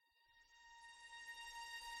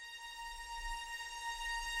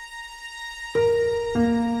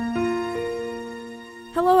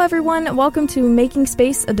everyone. Welcome to Making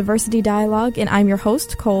Space, a Diversity Dialogue, and I'm your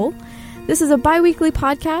host, Cole. This is a bi-weekly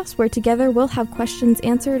podcast where together we'll have questions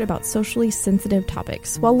answered about socially sensitive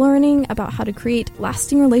topics while learning about how to create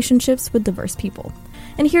lasting relationships with diverse people.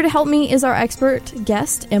 And here to help me is our expert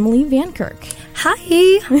guest, Emily Van Kirk.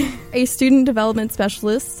 Hi! A student development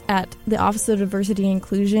specialist at the Office of Diversity and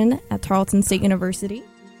Inclusion at Tarleton State University.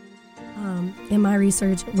 In my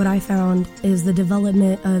research, what I found is the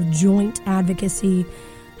development of joint advocacy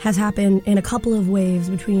has happened in a couple of waves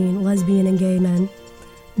between lesbian and gay men,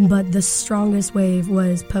 but the strongest wave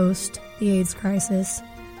was post the AIDS crisis,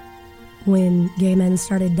 when gay men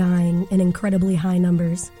started dying in incredibly high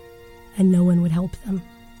numbers and no one would help them.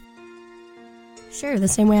 Sure, the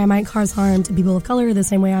same way I might cause harm to people of color, the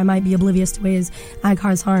same way I might be oblivious to ways I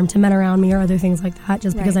cause harm to men around me or other things like that,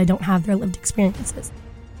 just because I don't have their lived experiences.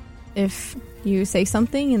 If you say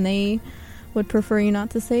something and they would prefer you not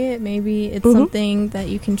to say it, maybe it's something that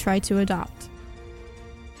you can try to adopt.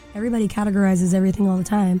 Everybody categorizes everything all the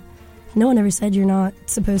time. No one ever said you're not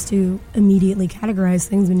supposed to immediately categorize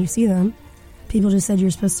things when you see them. People just said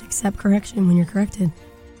you're supposed to accept correction when you're corrected.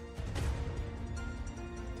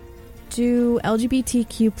 Do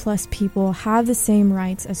LGBTQ plus people have the same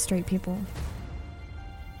rights as straight people?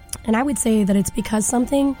 And I would say that it's because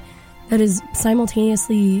something that is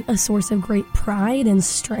simultaneously a source of great pride and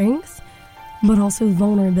strength, but also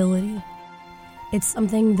vulnerability. It's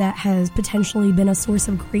something that has potentially been a source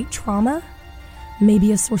of great trauma,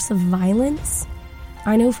 maybe a source of violence.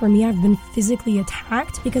 I know for me, I've been physically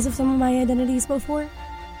attacked because of some of my identities before.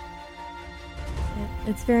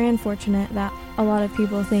 It's very unfortunate that a lot of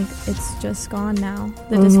people think it's just gone now,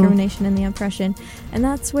 the discrimination and the oppression. And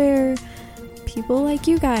that's where people like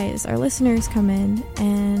you guys, our listeners, come in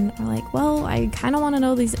and are like, well, I kind of want to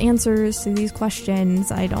know these answers to these questions.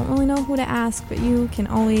 I don't really know who to ask, but you can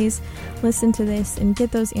always listen to this and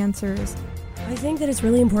get those answers. I think that it's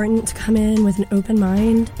really important to come in with an open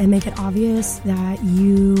mind and make it obvious that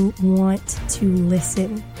you want to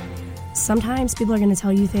listen. Sometimes people are going to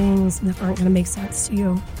tell you things that aren't going to make sense to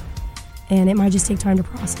you, and it might just take time to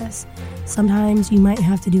process. Sometimes you might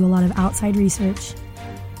have to do a lot of outside research.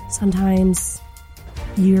 Sometimes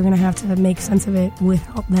you're going to have to make sense of it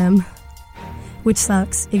without them, which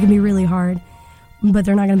sucks. It can be really hard, but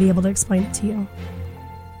they're not going to be able to explain it to you,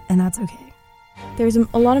 and that's okay. There's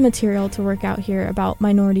a lot of material to work out here about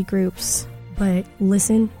minority groups. But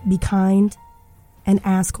listen, be kind, and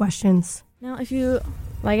ask questions. Now, if you,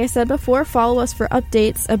 like I said before, follow us for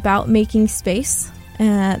updates about Making Space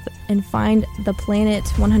and find The Planet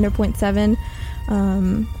 100.7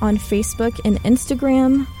 on Facebook and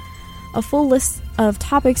Instagram. A full list of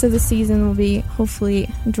topics of the season will be hopefully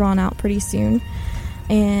drawn out pretty soon.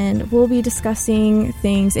 And we'll be discussing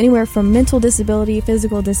things anywhere from mental disability,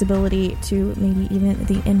 physical disability, to maybe even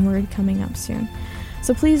the N-word coming up soon.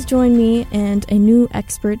 So please join me and a new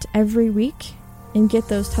expert every week and get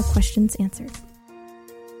those tough questions answered.